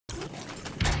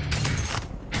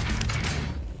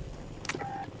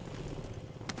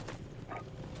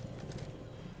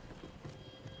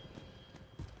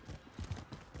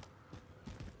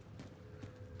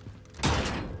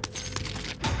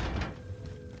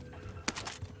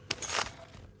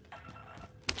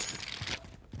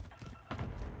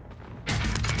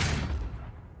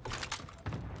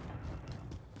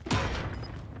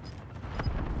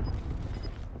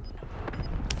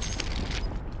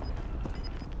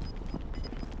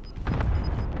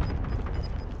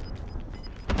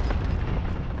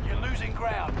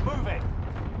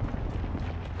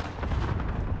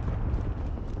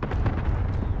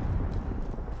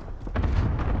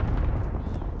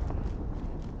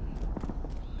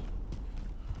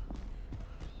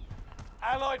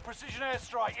Allied precision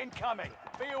airstrike incoming.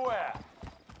 Be aware.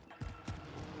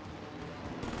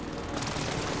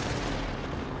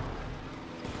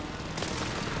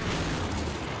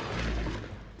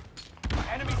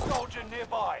 Enemy soldier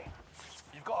nearby.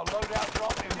 You've got a loadout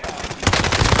drop inbound.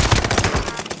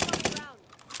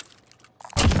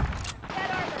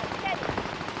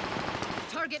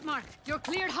 Target marked. You're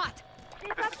cleared hot.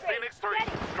 This is Phoenix 3.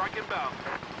 Strike inbound.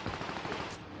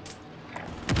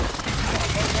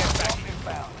 Loadout drop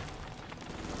inbound.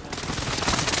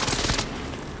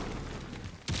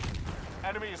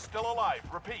 Enemy is still alive.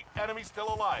 Repeat, enemy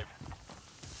still alive.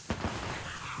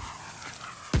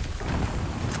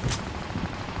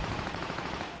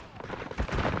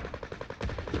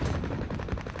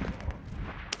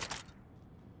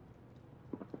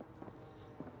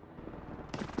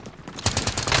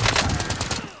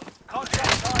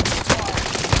 Contact time required.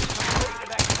 Complete the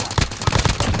next one.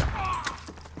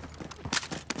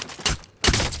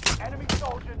 Enemy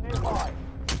soldier nearby.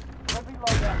 Heavy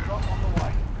loadout drop on the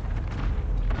way.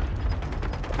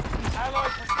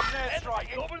 Allied precision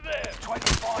airstrike over there.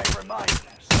 25 remain.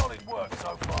 Solid work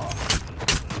so far.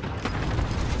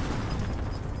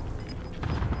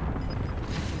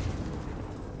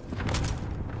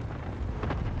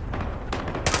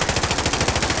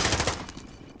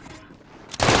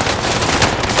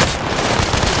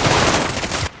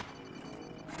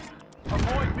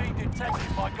 Avoid being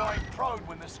detected by going prone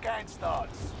when the scan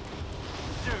starts.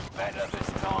 Do better this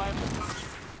time.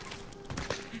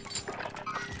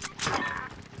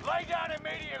 Lay down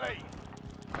immediately!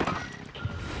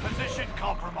 Position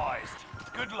compromised.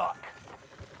 Good luck.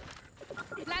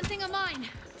 Planting a mine.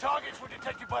 Targets were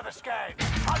detected by the scan.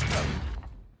 Hunt them!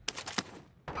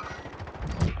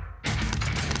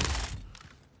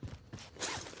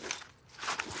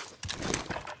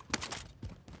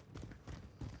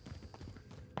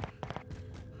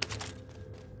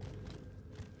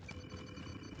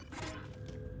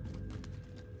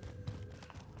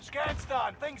 Scan's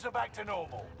done. Things are back to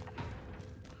normal.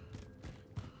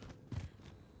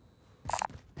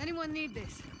 Anyone need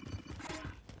this?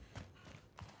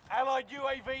 Allied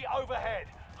UAV overhead.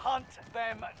 Hunt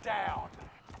them down.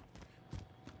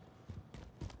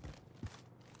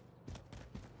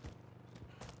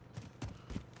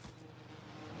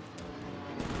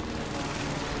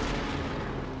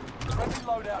 Friendly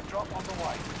loadout drop on the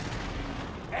way.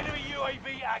 Enemy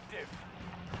UAV active.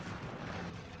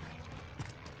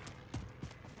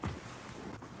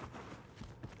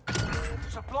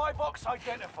 Supply box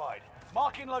identified.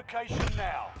 Marking location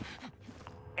now.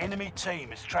 Enemy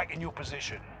team is tracking your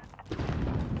position.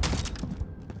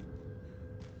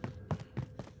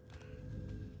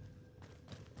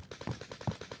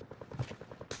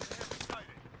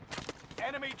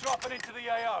 Enemy dropping into the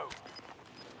AO.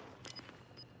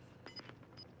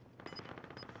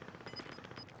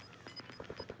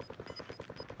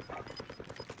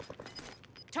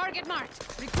 Target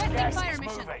marked. Requesting Gas fire is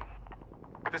mission. moving.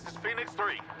 This is Phoenix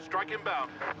 3. Strike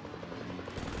inbound.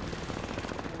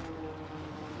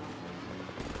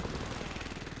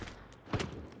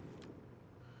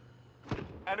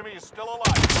 Enemy is still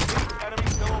alive. Enemy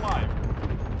still alive.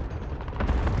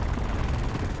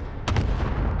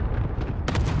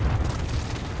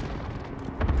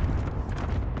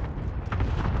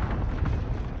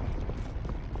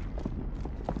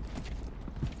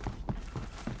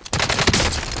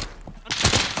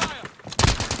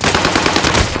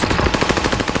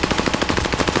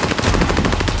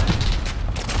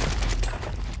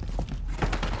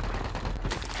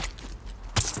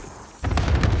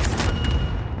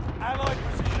 Allied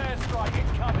precision airstrike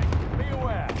incoming. Be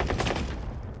aware.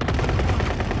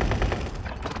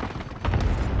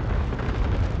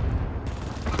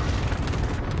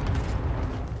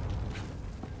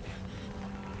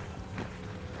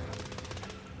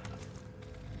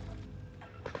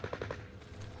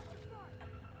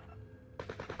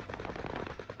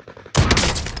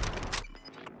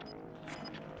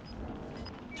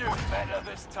 Do better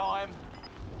this time.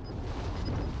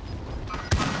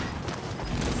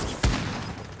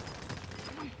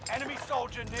 Enemy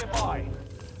soldier nearby.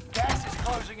 Gas is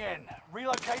closing in.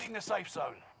 Relocating the safe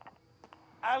zone.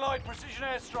 Allied precision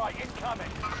airstrike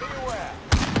incoming. Be aware.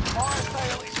 Fire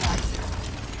sale is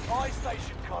active. Buy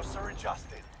station costs are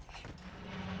adjusted.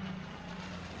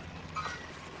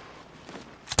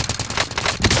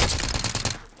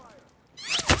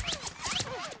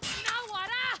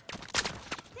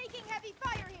 Taking heavy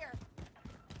fire here.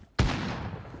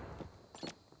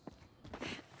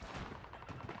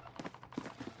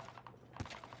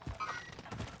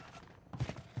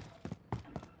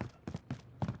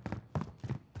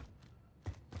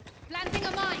 Planting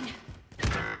a mine.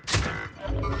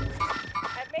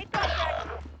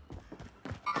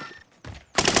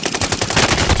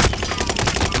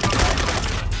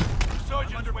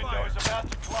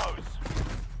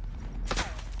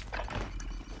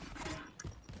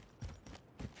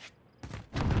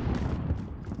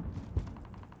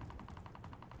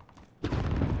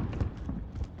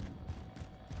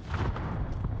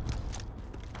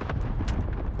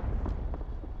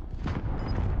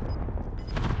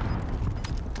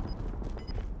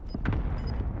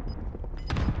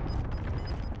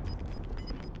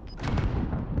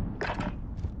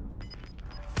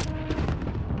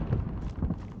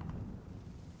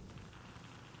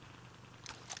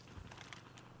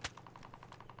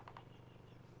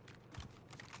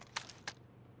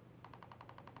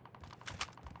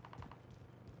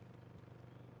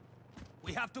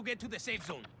 We have to get to the safe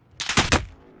zone.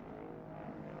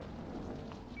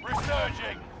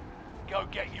 Resurging! Go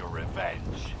get your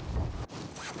revenge.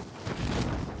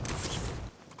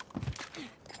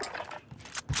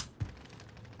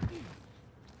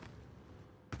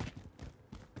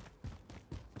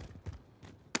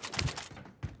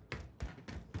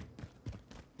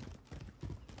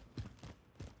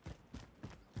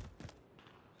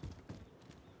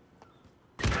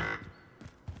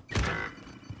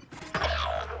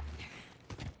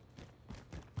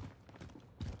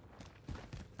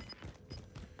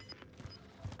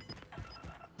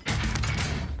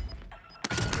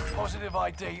 Positive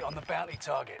ID on the bounty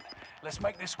target. Let's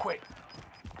make this quick.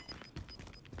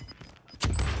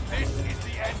 This is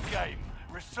the end game.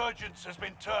 Resurgence has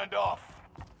been turned off.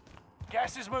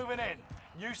 Gas is moving in.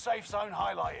 New safe zone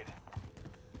highlighted.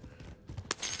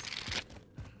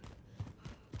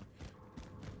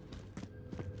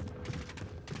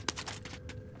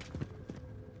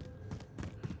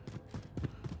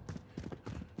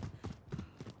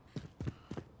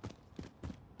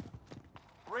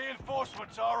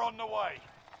 Reinforcements are on the way.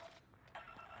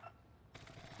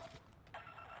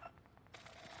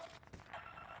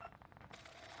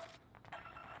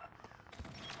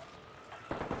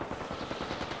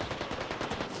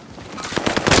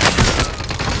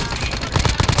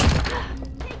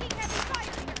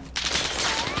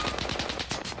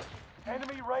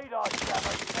 Enemy radar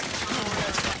jammer detected in your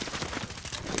area.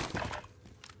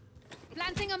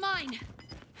 Planting a mine.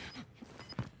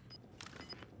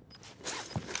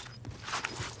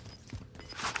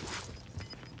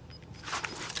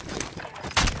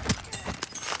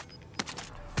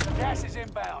 Gas is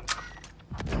inbound.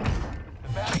 The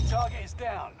bounty target is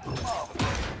down. Marvelous.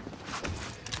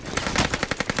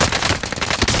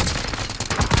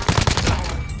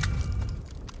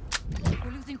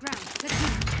 We're losing ground. Let's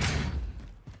move.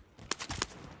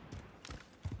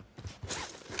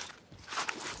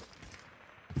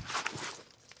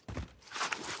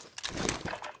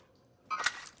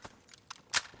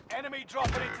 Enemy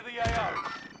dropping into the AO.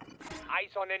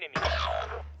 Eyes on enemy.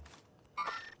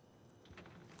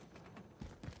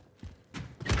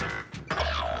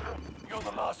 You're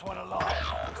the last one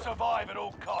alive. Survive at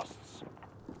all costs.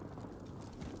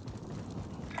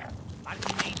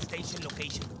 Marking main station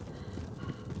location.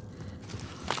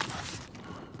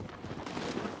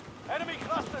 Enemy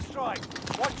cluster strike.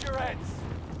 Watch your heads.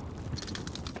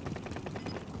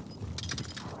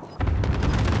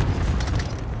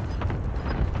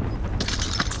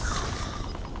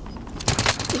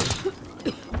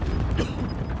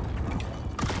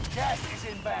 Gas is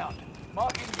inbound.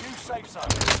 Marking new safe zone.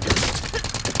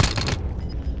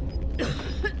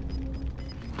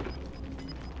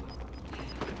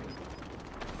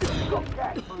 Got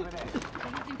gas moving in.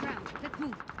 We're losing ground. Let's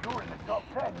move. You're in the top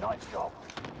 10. Nice job.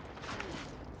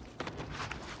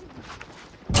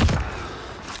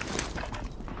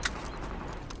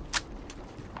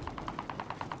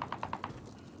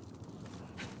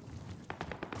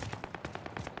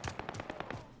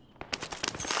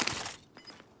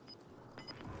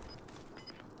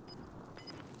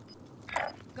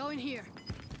 Go in here.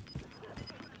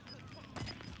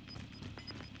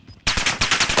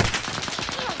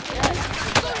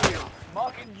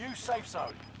 Marking new safe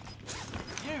zone.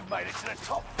 You've made it to the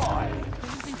top 5. We're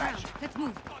losing ground. Let's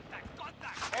move.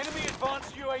 Enemy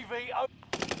advanced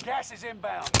UAV. Gas is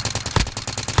inbound.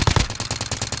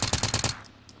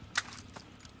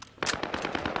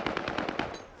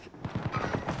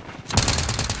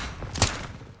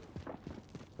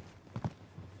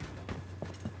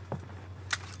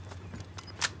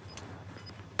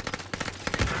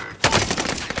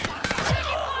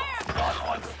 Last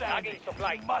one standing.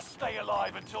 You must stay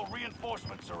alive until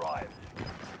reinforcements arrive.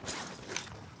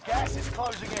 Gas is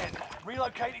closing in.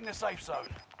 Relocating the safe zone.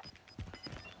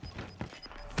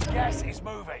 Gas is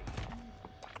moving.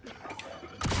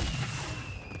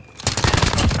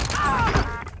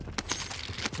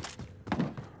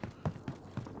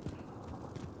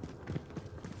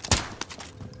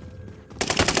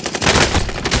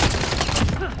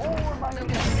 All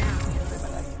remaining enemies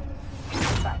eliminated.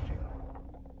 Dispatching.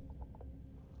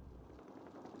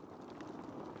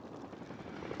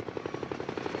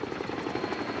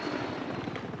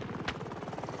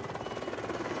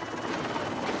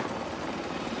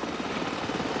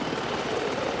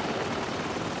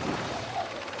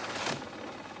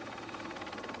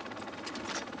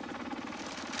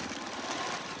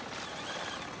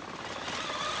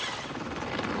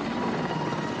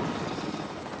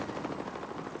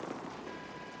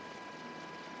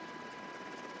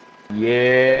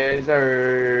 Yes,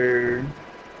 sir.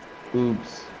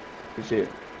 Oops. Good shit.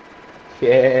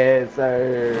 Yes,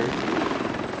 sir.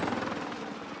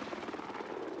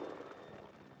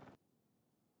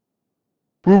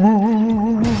 Woo, woo, woo,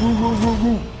 woo, woo, woo, woo, woo,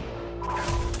 woo.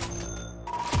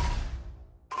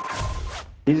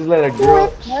 He just let a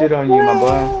girl shit on you, my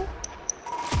boy.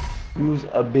 You was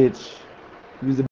a bitch. You was a